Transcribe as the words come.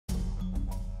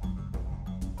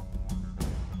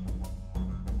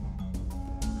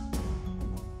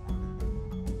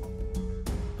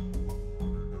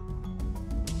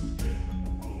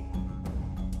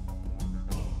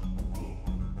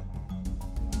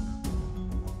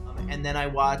and then I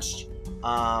watched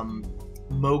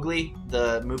Mowgli,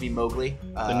 the movie Mowgli.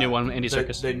 The new one, Andy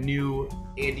Serkis. The new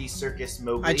Andy Serkis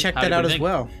Mowgli. I checked that out as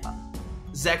well.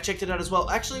 Zach checked it out as well.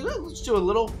 Actually, let's do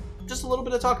just a little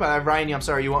bit of talk about it. Ryan, I'm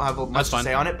sorry you won't have much to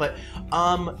say on it, but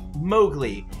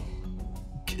Mowgli.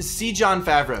 See Jon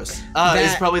Favreau's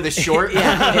is probably the short.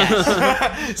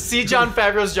 See Jon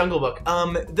Favreau's Jungle Book.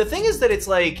 The thing is that it's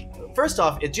like, first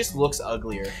off, it just looks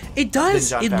uglier. It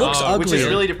does. It looks uglier, which is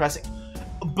really depressing.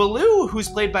 Baloo, who's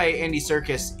played by Andy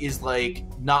Serkis, is like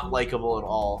not likable at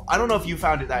all. I don't know if you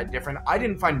found it that different. I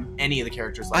didn't find any of the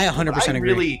characters likable. I 100%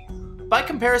 agree. Really, by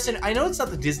comparison, I know it's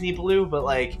not the Disney Baloo, but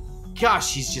like,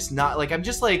 gosh, he's just not like. I'm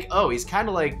just like, oh, he's kind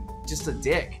of like just a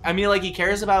dick. I mean, like, he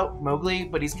cares about Mowgli,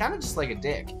 but he's kind of just like a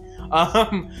dick.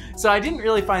 So I didn't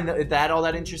really find that all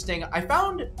that interesting. I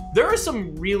found there are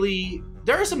some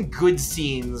good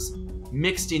scenes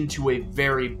mixed into a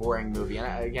very boring movie.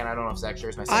 And again, I don't know if Zach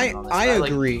shares my sentiment on this. I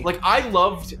agree. Like I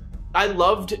loved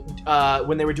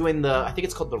when they were doing I think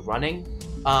it's called The Running.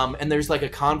 And there's like a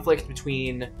conflict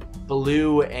between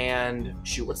Baloo and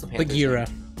what's the panther's name?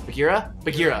 Bagheera.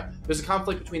 There's a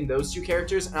conflict between those two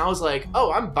characters, and I was like,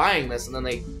 oh, I'm buying this, and then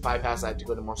they bypass that to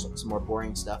go to some more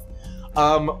boring stuff.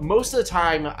 Most of the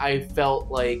time, I felt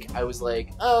like I was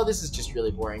like, oh, this is just really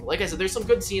boring. Like I said, there's some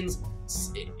good scenes.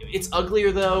 It's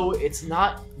uglier though. It's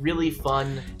not really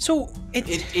fun. So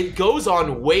it goes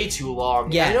on way too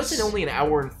long. Yeah, I know it's only an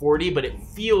hour and 40, but it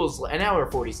feels an hour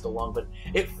and 40 is still long, but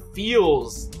it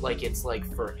feels like it's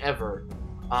like forever.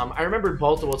 I remember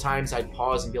multiple times I'd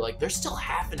pause and be like, "There's still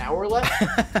half an hour left."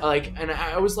 And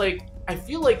I was like, I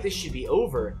feel like this should be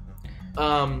over.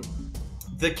 The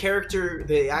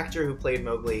actor who played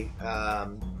Mowgli,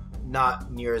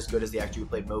 not near as good as the actor who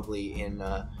played Mowgli in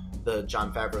the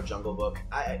Jon Favreau Jungle Book.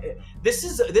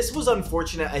 This was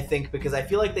unfortunate, I think, because I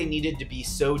feel like they needed to be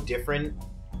so different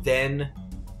than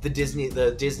the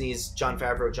Disney's Jon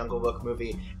Favreau Jungle Book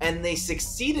movie, and they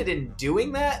succeeded in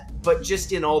doing that, but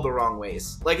just in all the wrong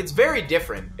ways. Like, it's very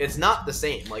different. It's not the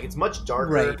same. Like, it's much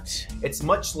darker. Right. It's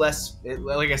much less.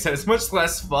 Like I said, it's much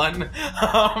less fun.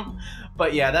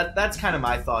 But yeah, that's kind of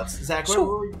my thoughts. Zach,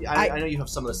 I know you have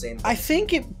some of the same things. I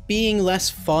think it being less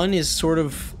fun is sort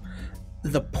of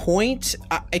the point.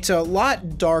 It's a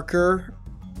lot darker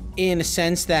in a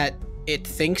sense that it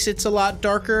thinks it's a lot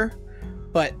darker,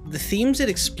 but the themes it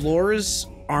explores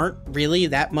aren't really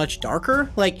that much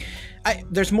darker. Like,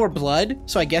 there's more blood,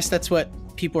 so I guess that's what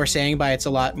people are saying by it's a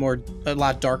lot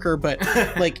darker. But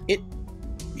like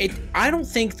I don't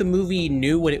think the movie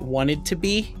knew what it wanted to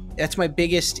be. That's my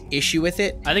biggest issue with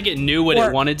it. I think it knew what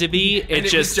it wanted to be. It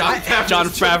just Jon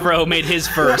Favreau made his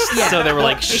first, so they were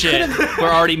like, "Shit,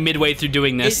 we're already midway through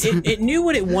doing this." It knew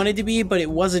what it wanted to be, but it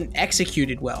wasn't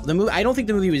executed well. I don't think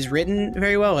the movie was written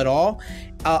very well at all.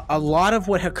 A lot of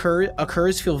what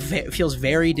occurs feels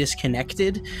very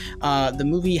disconnected. The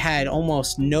movie had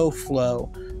almost no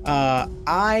flow.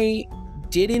 I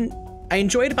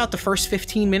enjoyed about the first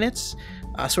 15 minutes,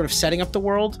 sort of setting up the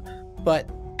world, but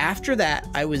after that,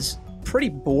 I was pretty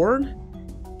bored,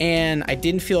 and I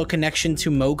didn't feel a connection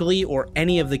to Mowgli or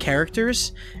any of the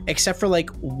characters, except for, like,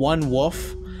 one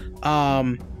wolf.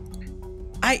 I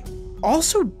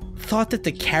also thought that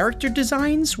the character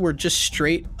designs were just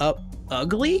straight up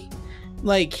ugly.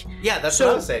 Like, yeah, that's what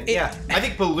I was saying. Yeah, I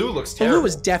think Baloo looks terrible. Baloo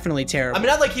was definitely terrible. I mean,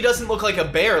 not like he doesn't look like a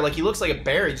bear. Like, he looks like a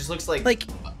bear. He just looks like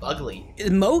ugly.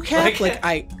 Mocap,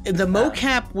 the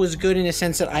mocap was good in a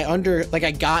sense that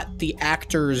I got the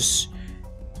actors'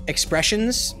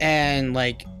 expressions, and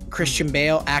like Christian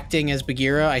Bale acting as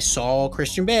Bagheera, I saw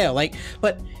Christian Bale,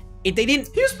 but they didn't.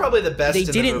 He was probably the best. They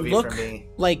in didn't the movie look for me.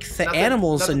 like the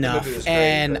animals enough,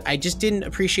 and I just didn't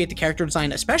appreciate the character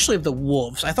design, especially of the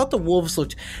wolves. I thought the wolves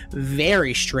looked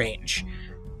very strange.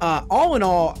 All in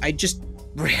all, I just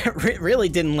really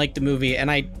didn't like the movie, and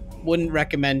I wouldn't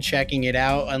recommend checking it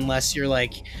out unless you're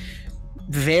like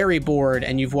very bored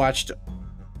and you've watched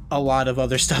a lot of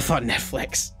other stuff on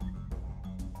Netflix.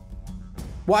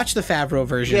 Watch the Favreau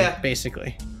version,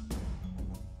 basically.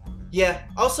 Yeah.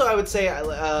 Also, I would say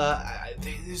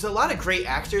there's a lot of great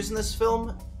actors in this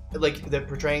film, like they're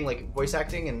portraying like voice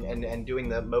acting and doing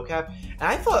the mocap. And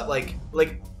I thought like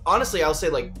honestly, I'll say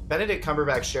like Benedict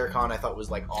Cumberbatch Shere Khan I thought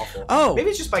was like awful. Oh, maybe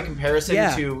it's just by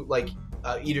comparison to like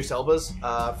Idris Elba's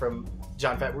from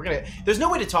Jon Favreau. There's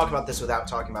no way to talk about this without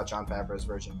talking about Jon Favreau's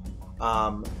version.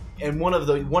 And one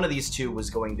of these two was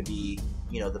going to be,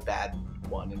 the bad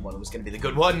one, and one was going to be the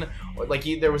good one. Or like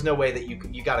there was no way that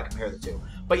you got to compare the two.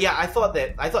 But yeah, I thought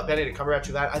Benedict Cumberbatch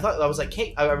for that. I thought that was like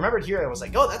Cate. I remembered hearing, I was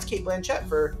like, oh, that's Cate Blanchett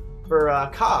for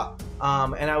Ka.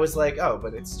 And I was like, oh,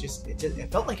 but it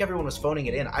felt like everyone was phoning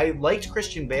it in. I liked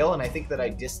Christian Bale, and I think that I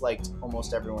disliked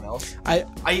almost everyone else. I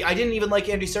didn't even like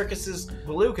Andy Serkis's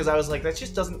Baloo because I was like, that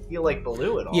just doesn't feel like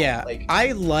Baloo at all. Yeah, like,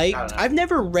 I've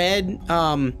never read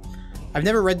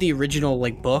the original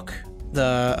like book,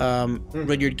 the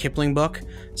Rudyard Kipling book.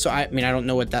 So I mean, I don't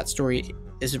know what that story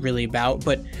is really about,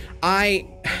 but I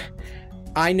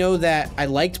know that I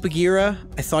liked Bagheera.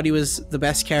 I thought he was the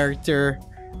best character.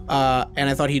 And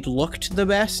I thought he looked the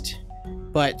best,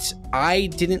 but I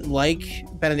didn't like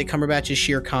Benedict Cumberbatch's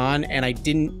Shere Khan, and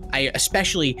I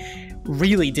especially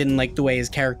really didn't like the way his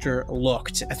character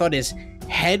looked. I thought his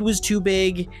head was too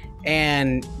big,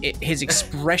 and his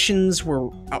expressions were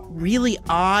really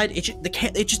odd.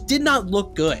 It just did not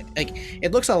look good. Like,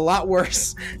 it looks a lot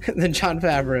worse than Jon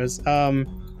Favreau's.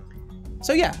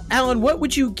 So yeah, Alan, what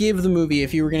would you give the movie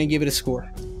if you were going to give it a score?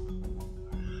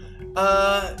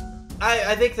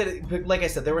 I think that, like I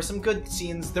said, there were some good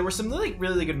scenes. There were some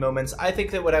really good moments. I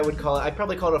think that what I would call it, I'd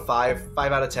probably call it a 5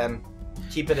 out of 10.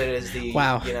 Keeping it as the,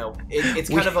 wow. You know, it's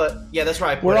kind of a, yeah, that's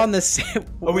right. We're on the same.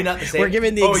 Are we not the same? We're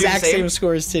giving the exact same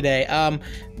scores today.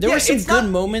 There were some good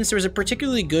moments. There was a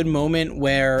particularly good moment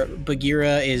where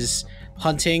Bagheera is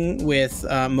hunting with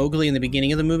Mowgli in the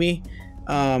beginning of the movie.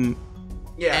 Yeah.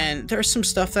 And there's some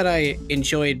stuff that I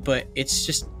enjoyed, but it's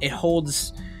just,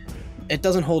 it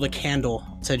doesn't hold a candle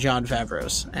to Jon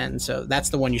Favreau's, and so that's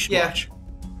the one you should watch.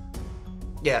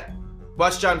 Yeah.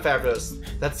 Watch Jon Favreau's.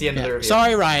 That's the end of the review.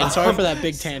 Sorry, Ryan. Sorry for that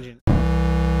big tangent.